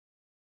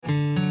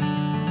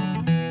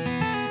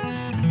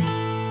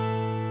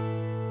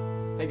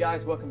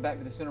guys, welcome back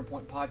to the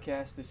Centerpoint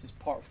Podcast. This is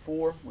part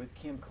 4 with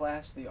Kim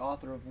Class, the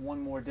author of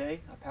One More Day,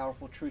 a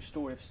powerful true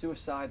story of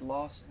suicide,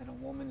 loss, and a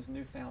woman's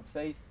newfound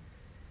faith.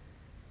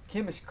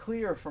 Kim, it's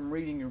clear from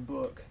reading your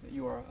book that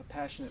you are a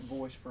passionate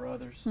voice for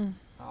others.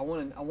 I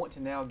want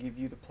to now give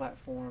you the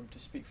platform to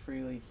speak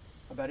freely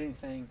about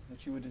anything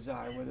that you would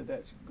desire, whether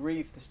that's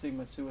grief, the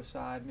stigma of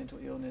suicide, mental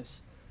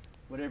illness,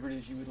 whatever it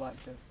is you would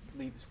like to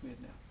leave us with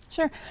now.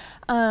 Sure.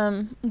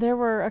 There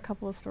were a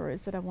couple of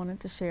stories that I wanted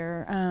to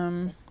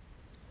share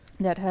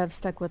that have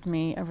stuck with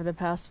me over the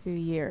past few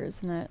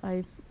years and that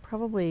I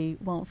probably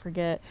won't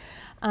forget.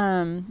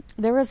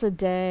 There was a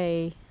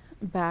day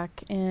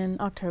back in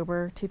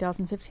October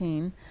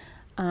 2015.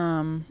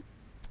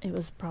 It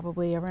was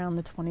probably around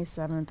the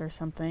 27th or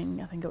something.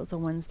 I think it was a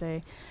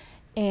Wednesday.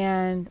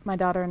 And my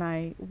daughter and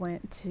I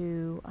went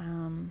to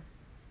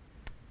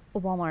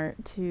Walmart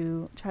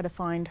to try to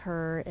find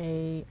her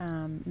a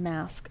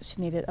mask. She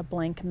needed a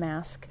blank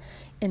mask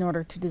in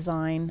order to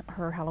design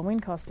her Halloween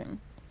costume.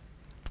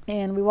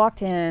 And we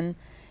walked in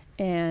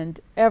and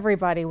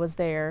everybody was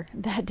there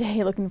that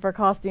day looking for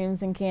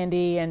costumes and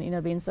candy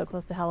and, being so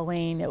close to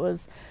Halloween. It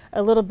was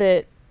a little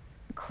bit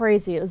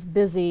crazy. It was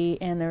busy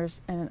and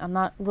I'm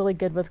not really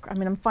good with,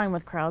 I'm fine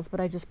with crowds, but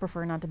I just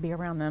prefer not to be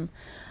around them.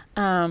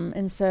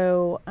 And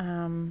so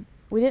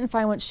we didn't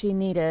find what she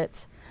needed,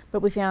 but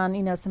we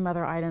found, some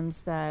other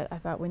items that I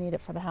thought we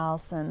needed for the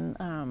house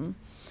and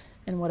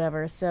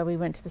whatever. So we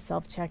went to the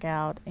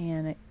self-checkout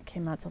and it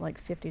came out to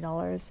like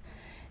 $50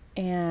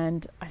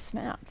 and I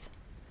snapped.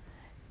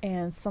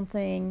 And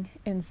something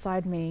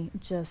inside me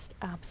just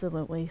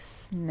absolutely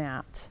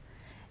snapped.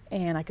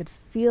 And I could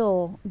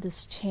feel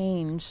this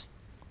change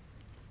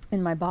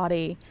in my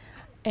body.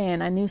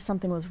 And I knew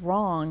something was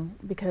wrong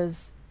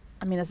because,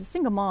 as a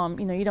single mom,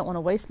 you don't want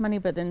to waste money,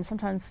 but then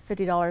sometimes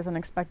 $50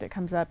 unexpected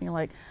comes up and you're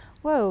like,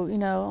 whoa,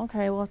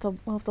 okay, we'll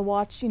have to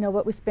watch,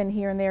 what we spend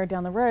here and there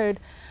down the road.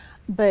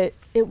 But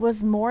it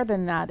was more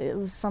than that. It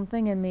was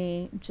something in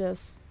me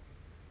just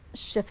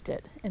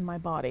shifted in my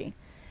body.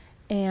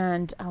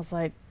 And I was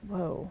like,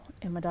 whoa.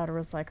 And my daughter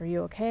was like, are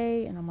you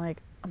okay? And I'm like,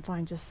 I'm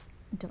fine. Just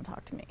don't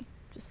talk to me.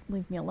 Just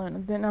leave me alone.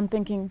 And then I'm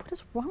thinking, what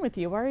is wrong with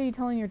you? Why are you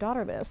telling your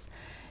daughter this?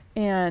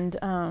 And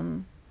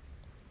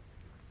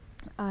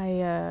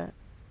I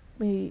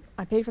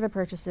paid for the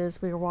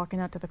purchases. We were walking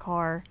out to the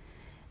car.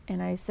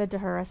 And I said to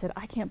her,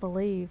 I can't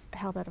believe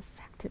how that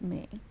affected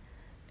me.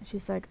 And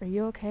she's like, are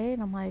you okay?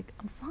 And I'm like,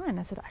 I'm fine.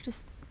 I said, I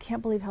just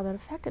can't believe how that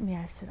affected me.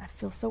 I said, I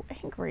feel so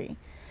angry.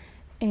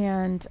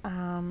 And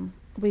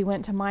we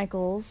went to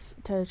Michael's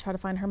to try to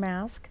find her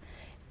mask.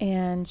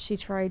 And she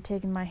tried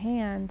taking my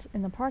hand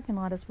in the parking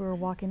lot as we were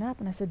walking up.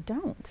 And I said,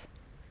 don't.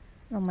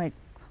 And I'm like,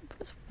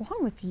 what is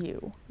wrong with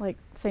you? Like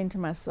saying to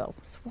myself,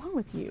 what's wrong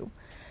with you?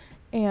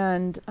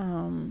 And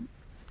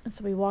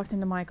so we walked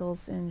into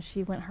Michael's and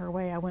she went her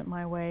way, I went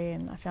my way,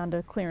 and I found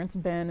a clearance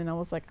bin and I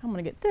was like, I'm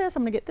going to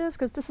get this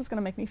because this is going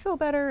to make me feel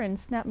better and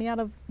snap me out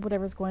of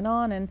whatever's going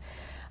on.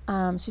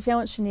 And she found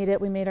what she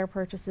needed. We made our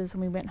purchases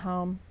and we went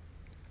home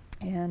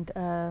and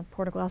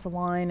poured a glass of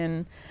wine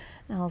and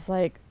I was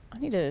like, I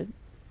need to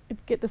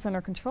get this under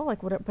control,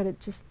 but it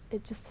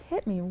just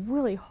hit me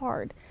really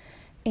hard.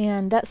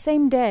 And that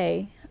same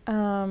day,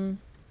 I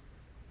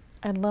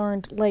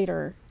learned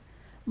later,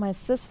 my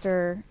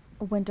sister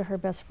went to her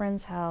best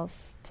friend's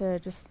house to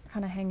just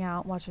kind of hang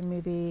out, watch a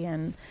movie,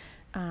 and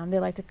they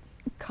like to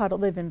cuddle.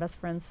 They've been best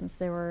friends since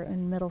they were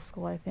in middle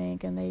school, I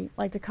think, and they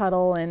like to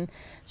cuddle and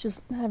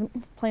just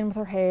playing with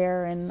her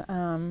hair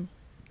and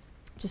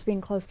just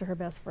being close to her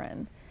best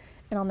friend.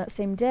 And on that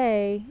same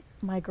day,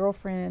 my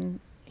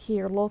girlfriend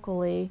here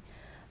locally,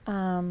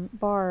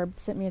 Barb,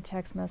 sent me a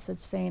text message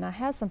saying, I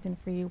have something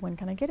for you. When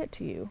can I get it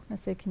to you? I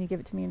said, can you give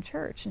it to me in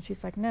church? And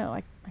she's like, no,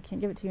 I can't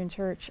give it to you in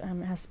church.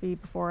 It has to be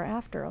before or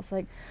after. I was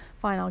like,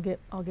 fine, I'll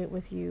get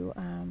with you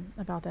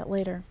about that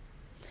later.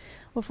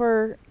 Well,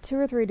 for 2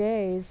 or 3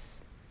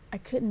 days, I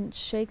couldn't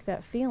shake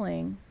that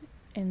feeling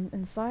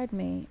inside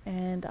me.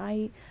 And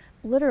I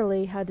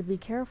literally had to be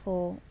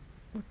careful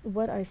with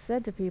what I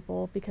said to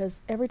people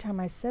because every time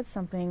I said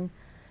something,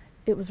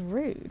 it was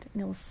rude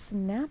and it was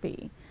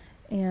snappy.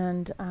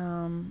 And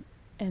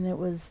it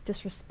was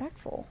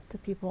disrespectful to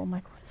people. I'm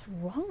like, what is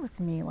wrong with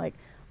me? Like,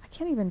 I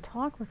can't even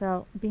talk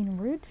without being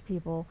rude to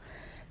people.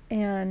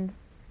 And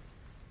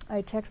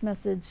I text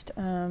messaged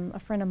a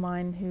friend of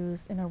mine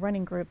who's in a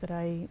running group that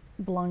I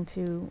belonged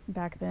to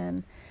back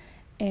then.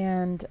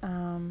 And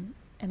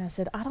I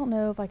said, I don't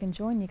know if I can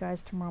join you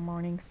guys tomorrow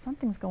morning.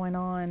 Something's going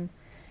on.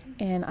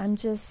 And I'm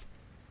just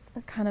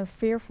kind of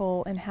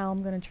fearful in how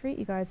I'm going to treat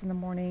you guys in the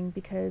morning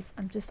because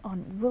I'm just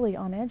really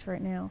on edge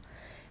right now.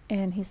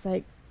 And he's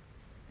like,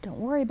 don't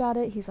worry about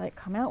it. He's like,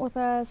 come out with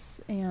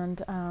us.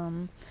 And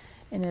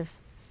if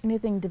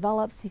anything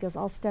develops, he goes,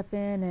 I'll step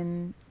in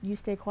and you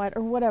stay quiet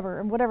or whatever.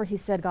 And whatever he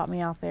said got me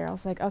out there. I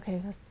was like,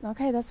 okay,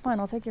 that's fine.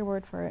 I'll take your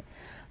word for it.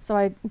 So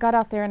I got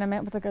out there and I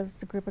met with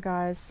a group of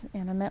guys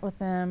and I met with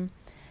them.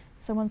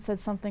 Someone said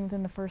something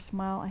within the first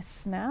smile. I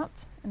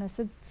snapped and I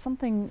said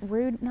something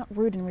rude, not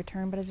rude in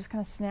return, but I just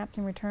kind of snapped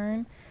in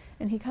return.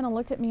 And he kind of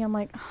looked at me. I'm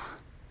like,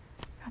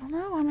 I don't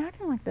know, I'm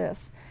acting like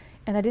this.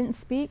 And I didn't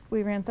speak.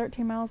 We ran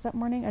 13 miles that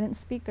morning. I didn't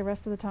speak the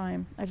rest of the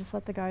time. I just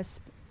let the guys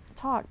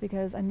talk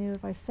because I knew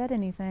if I said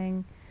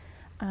anything,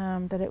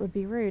 that it would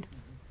be rude.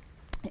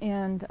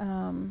 And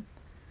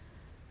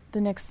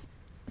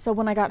so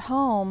when I got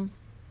home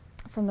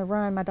from the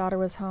run, my daughter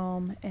was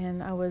home,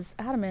 and I was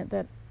adamant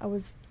that I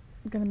was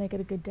going to make it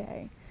a good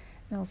day.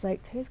 And I was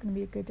like, today's going to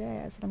be a good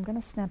day. I said, I'm going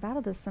to snap out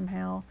of this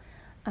somehow.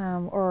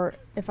 Or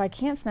if I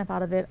can't snap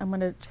out of it, I'm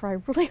going to try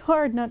really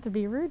hard not to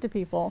be rude to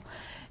people.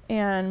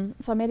 And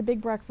so I made a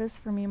big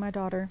breakfast for me and my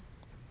daughter.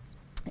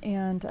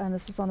 And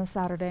this is on a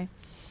Saturday.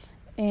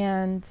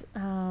 And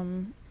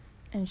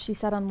she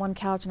sat on one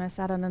couch and I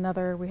sat on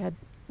another. We had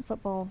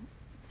football,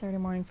 Saturday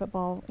morning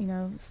football,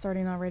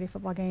 starting already,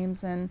 football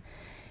games. And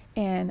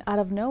out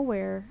of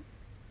nowhere,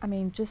 I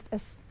mean, just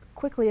as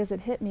quickly as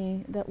it hit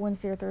me that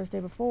Wednesday or Thursday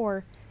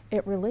before,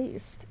 it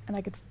released. And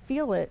I could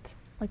feel it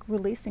like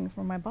releasing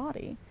from my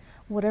body,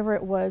 whatever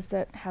it was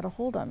that had a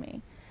hold on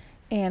me.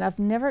 And I've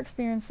never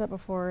experienced that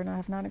before, and I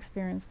have not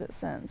experienced it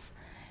since.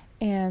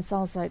 And so I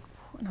was like,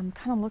 and I'm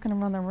kind of looking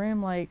around the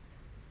room like,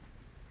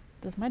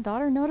 does my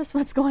daughter notice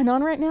what's going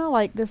on right now?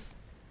 Like, this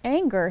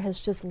anger has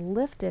just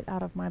lifted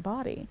out of my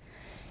body.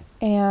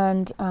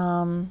 And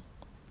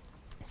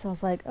so I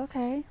was like,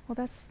 okay, well,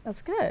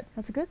 that's good.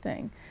 That's a good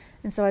thing.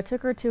 And so I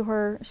took her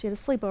to she had a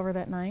sleepover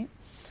that night,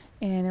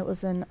 and it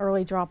was an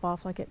early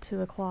drop-off, like at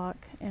 2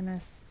 o'clock. And I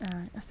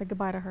said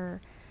goodbye to her.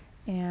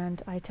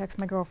 And I texted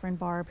my girlfriend,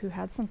 Barb, who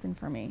had something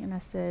for me. And I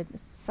said,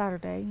 it's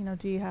Saturday,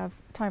 do you have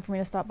time for me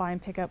to stop by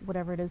and pick up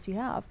whatever it is you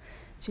have?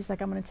 She's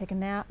like, I'm going to take a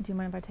nap. Do you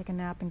mind if I take a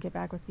nap and get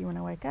back with you when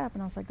I wake up?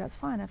 And I was like, that's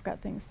fine. I've got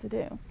things to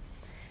do.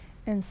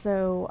 And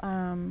so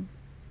a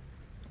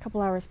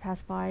couple hours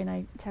passed by, and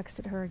I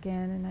texted her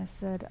again, and I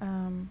said,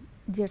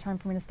 do you have time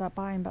for me to stop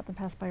by? I'm about to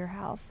pass by your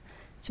house.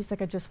 She's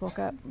like, I just woke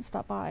up.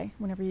 Stop by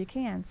whenever you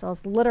can. So I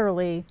was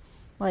literally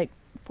like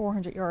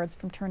 400 yards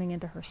from turning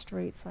into her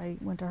street. So I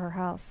went to her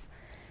house,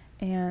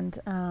 and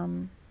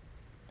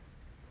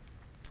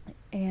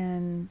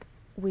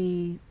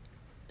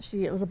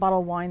it was a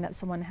bottle of wine that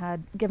someone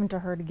had given to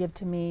her to give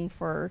to me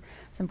for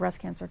some breast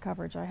cancer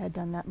coverage I had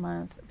done that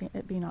month,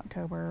 it being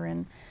October.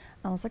 And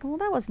I was like, well,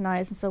 that was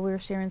nice. And so we were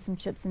sharing some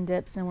chips and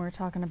dips, and we were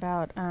talking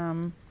about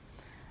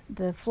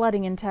the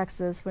flooding in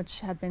Texas,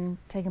 which had been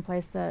taking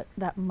place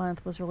that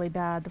month, was really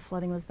bad. The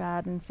flooding was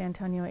bad in San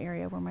Antonio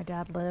area where my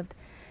dad lived.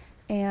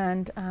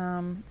 And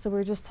so we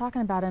were just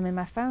talking about him, and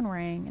my phone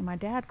rang, and my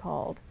dad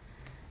called.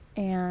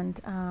 And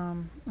I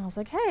was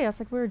like, hey,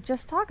 we were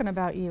just talking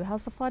about you.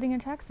 How's the flooding in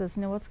Texas?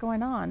 What's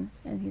going on?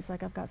 And he's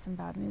like, I've got some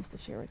bad news to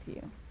share with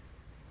you.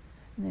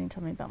 And then he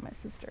told me about my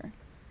sister.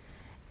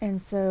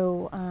 And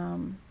so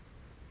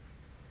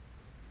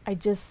I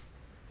just,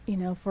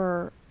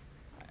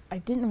 I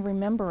didn't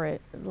remember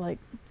it like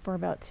for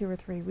about 2 or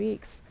 3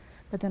 weeks,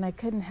 but then I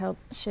couldn't help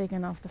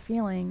shaking off the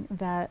feeling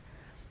that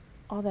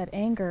all that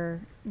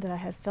anger that I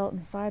had felt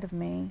inside of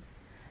me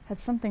had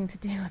something to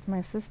do with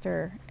my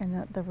sister, and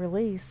that the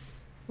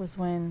release was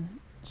when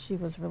she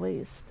was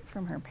released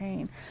from her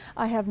pain.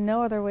 I have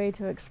no other way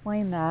to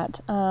explain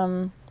that,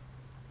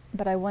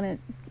 but I wanted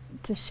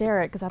to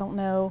share it because I don't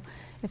know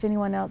if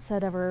anyone else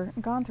had ever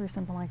gone through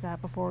something like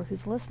that before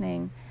who's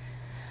listening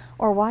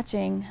or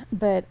watching,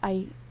 but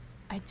I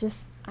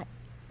just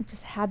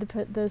had to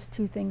put those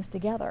two things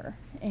together.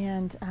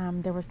 And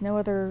there was no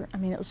other,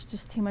 it was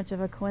just too much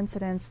of a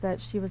coincidence that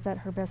she was at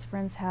her best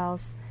friend's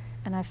house,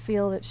 and I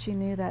feel that she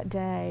knew that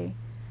day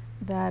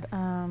that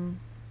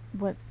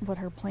what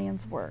her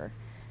plans were.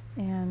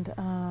 And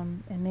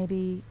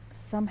maybe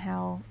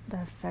somehow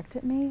that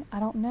affected me. I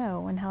don't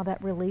know. And how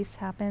that release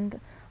happened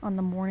on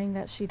the morning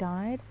that she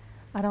died,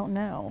 I don't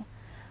know.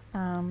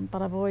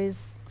 But I've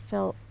always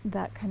felt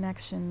that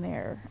connection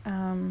there.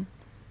 And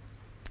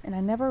I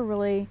never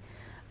really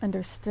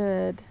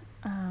understood,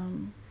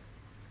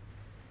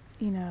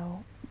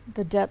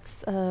 the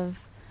depths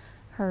of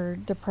her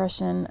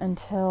depression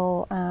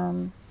until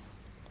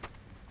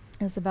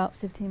it was about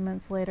 15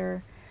 months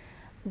later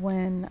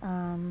when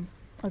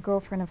a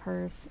girlfriend of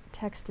hers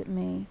texted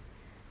me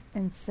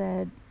and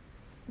said,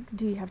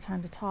 do you have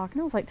time to talk? And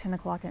it was like 10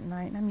 o'clock at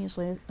night, and I'm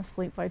usually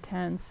asleep by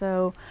 10.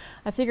 So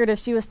I figured if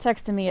she was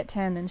texting me at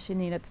 10, then she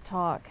needed to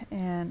talk.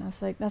 And I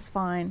was like, that's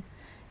fine.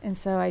 And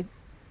so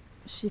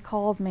she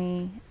called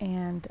me,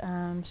 and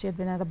she had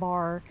been at a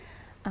bar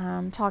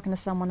talking to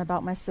someone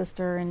about my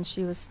sister, and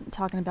she was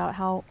talking about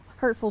how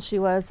hurtful she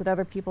was that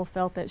other people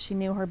felt that she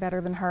knew her better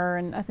than her.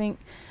 And I think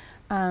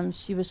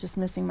she was just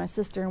missing my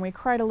sister. And we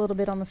cried a little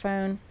bit on the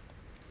phone,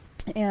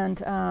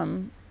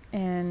 and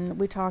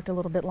we talked a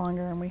little bit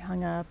longer, and we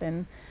hung up,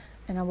 and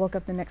I woke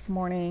up the next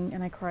morning,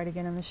 and I cried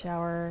again in the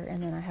shower,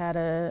 and then I had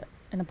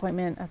an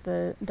appointment at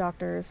the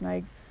doctor's, and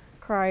I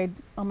cried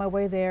on my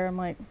way there. I'm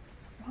like,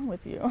 what's wrong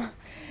with you?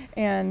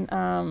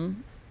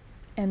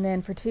 And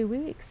then for 2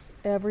 weeks,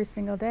 every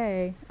single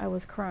day, I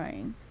was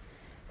crying.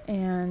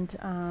 And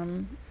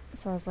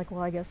so I was like,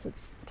 well, I guess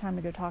it's time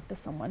to go talk to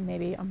someone.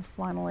 Maybe I'm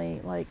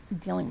finally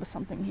dealing with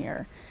something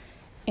here.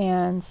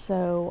 And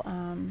so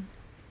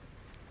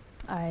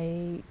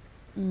I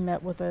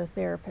met with a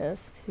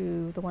therapist,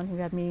 the one who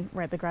had me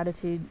write the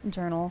gratitude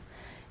journal,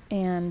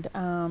 and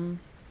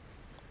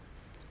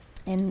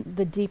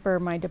the deeper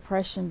my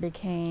depression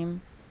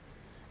became,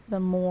 the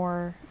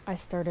more I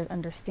started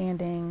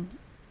understanding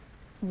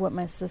what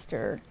my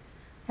sister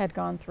had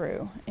gone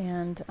through,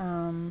 and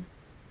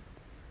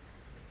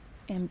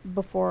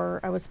before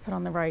I was put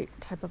on the right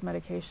type of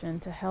medication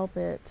to help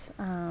it,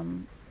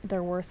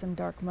 there were some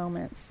dark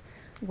moments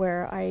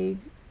where I,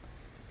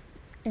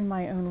 in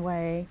my own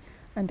way,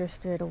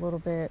 understood a little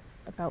bit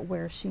about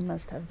where she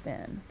must have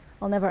been.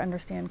 I'll never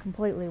understand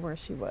completely where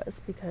she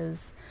was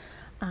because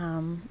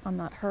I'm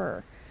not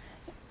her,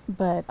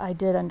 but I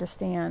did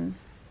understand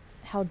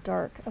how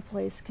dark a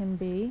place can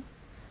be,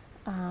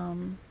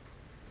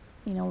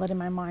 letting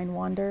my mind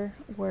wander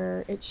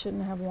where it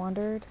shouldn't have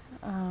wandered,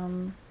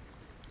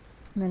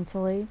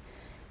 mentally,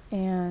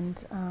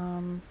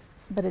 and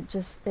but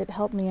it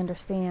helped me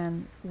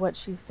understand what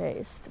she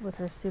faced with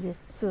her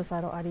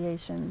suicidal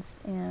ideations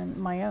and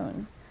my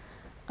own,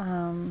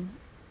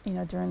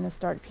 during this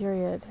dark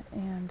period,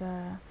 and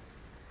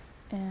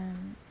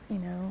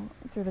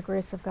through the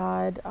grace of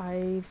God,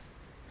 I've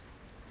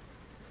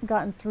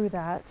gotten through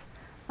that,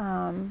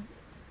 and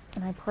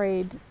I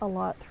prayed a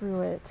lot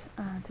through it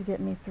to get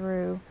me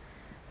through,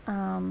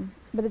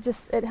 but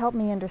it helped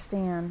me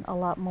understand a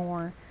lot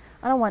more.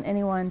 I don't want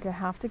anyone to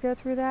have to go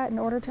through that in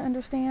order to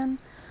understand,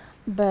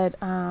 but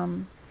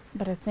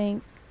I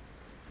think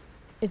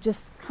it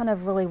just kind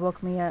of really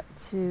woke me up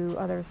to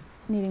others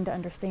needing to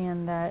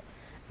understand that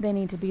they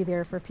need to be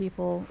there for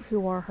people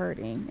who are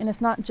hurting. And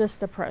it's not just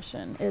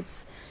depression.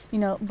 It's,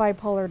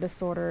 bipolar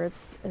disorder.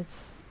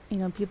 It's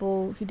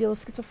people who deal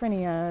with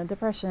schizophrenia,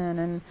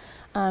 depression,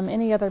 and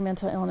any other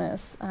mental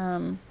illness.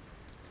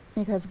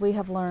 Because we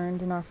have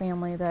learned in our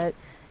family that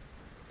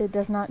it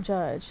does not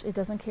judge. It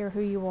doesn't care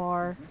who you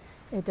are.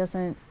 It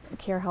doesn't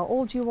care how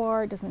old you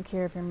are. It doesn't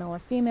care if you're male or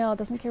female. It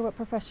doesn't care what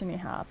profession you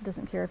have. It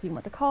doesn't care if you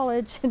went to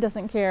college. It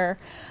doesn't care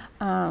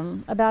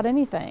about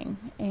anything.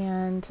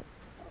 And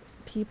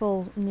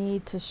people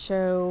need to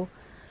show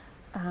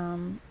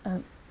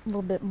a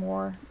little bit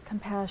more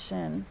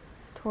compassion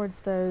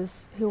towards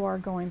those who are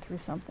going through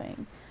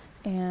something,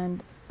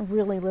 and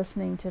really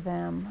listening to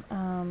them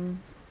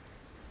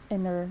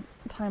in their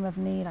time of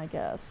need, I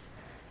guess,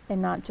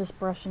 and not just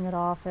brushing it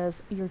off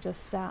as you're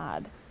just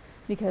sad.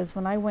 Because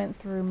when I went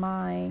through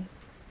my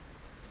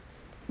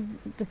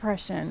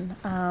depression,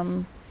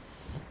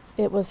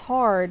 it was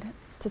hard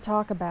to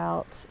talk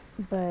about,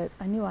 but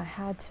I knew I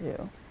had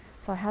to.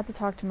 So I had to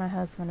talk to my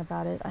husband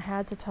about it. I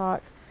had to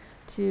talk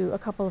to a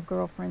couple of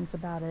girlfriends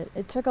about it.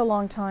 It took a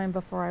long time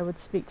before I would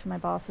speak to my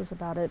bosses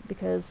about it,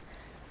 because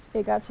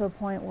it got to a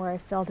point where I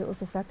felt it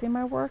was affecting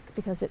my work,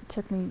 because it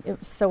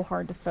was so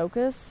hard to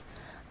focus,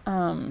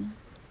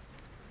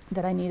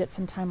 that I needed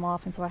some time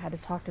off. And so I had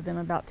to talk to them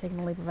about taking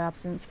a leave of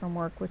absence from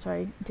work, which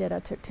I did. I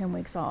took 10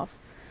 weeks off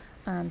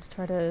to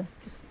try to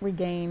just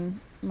regain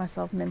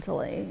myself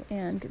mentally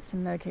and get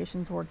some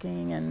medications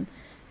working and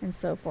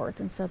so forth.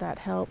 And so that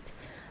helped.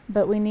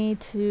 But we need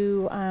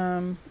to,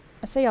 I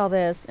say all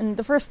this, and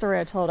the first story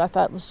I told I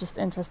thought was just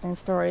an interesting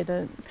story,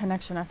 the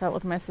connection I felt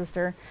with my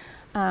sister.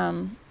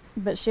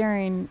 But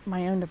sharing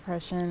my own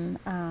depression,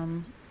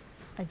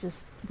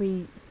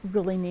 we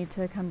really need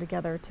to come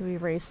together to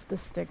erase the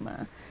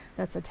stigma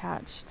that's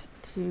attached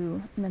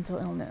to mental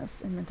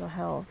illness and mental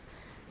health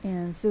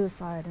and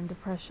suicide and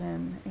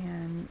depression,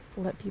 and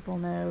let people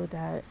know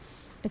that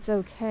it's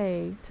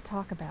okay to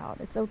talk about.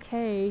 It's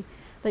okay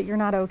that you're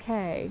not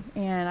okay.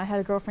 And I had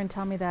a girlfriend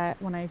tell me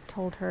that when I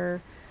told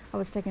her I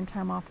was taking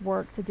time off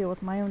work to deal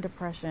with my own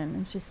depression,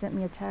 and she sent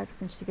me a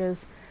text and she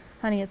goes,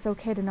 "Honey, it's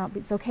okay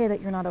it's okay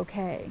that you're not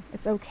okay.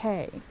 It's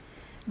okay."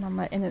 And I'm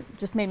like, and it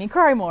just made me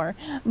cry more.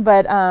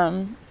 But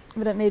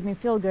it made me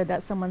feel good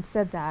that someone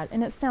said that.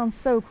 And it sounds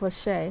so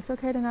cliche. It's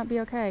okay to not be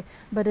okay,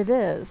 but it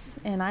is.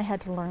 And I had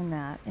to learn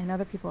that, and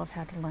other people have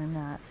had to learn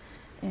that.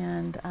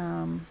 And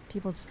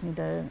people just need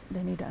to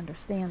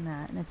understand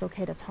that. And it's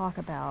okay to talk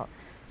about.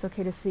 It's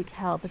okay to seek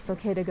help. It's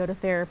okay to go to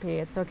therapy.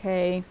 It's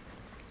okay,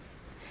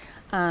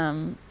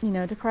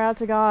 to cry out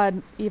to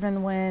God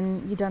even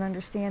when you don't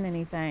understand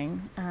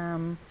anything.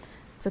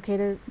 It's okay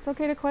to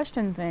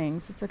question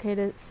things. It's okay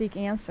to seek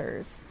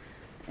answers.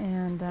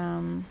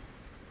 And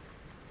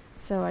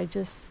so I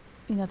just,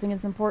 think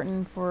it's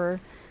important for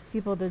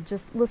people to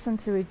just listen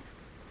to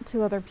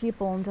other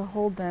people, and to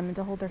hold them, and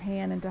to hold their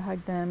hand, and to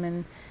hug them,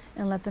 and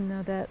let them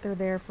know that they're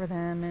there for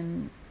them,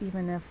 and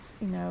even if,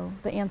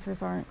 the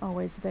answers aren't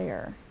always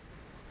there.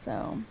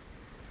 So,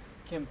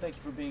 Kim, thank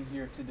you for being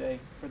here today.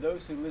 For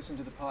those who listen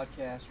to the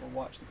podcast or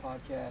watch the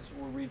podcast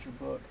or read your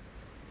book,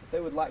 if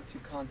they would like to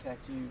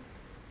contact you,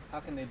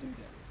 how can they do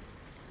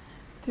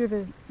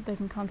that? They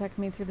can contact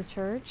me through the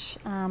church,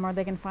 or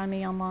they can find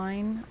me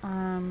online.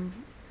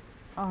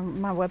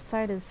 My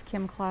website is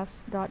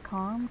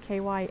kymklass.com,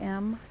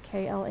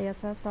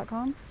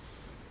 KYMKLASS.com.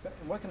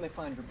 And where can they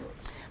find your book?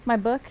 My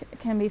book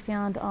can be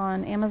found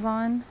on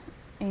Amazon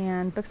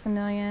and Books A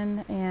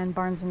Million and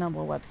Barnes &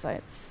 Noble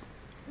websites.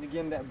 And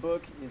again, that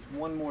book is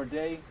One More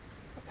Day,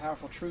 a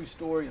powerful true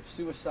story of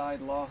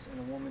suicide, loss, and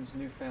a woman's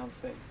newfound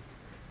faith.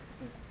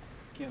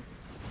 Kim,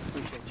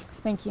 appreciate you.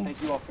 Thank you.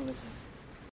 Thank you all for listening.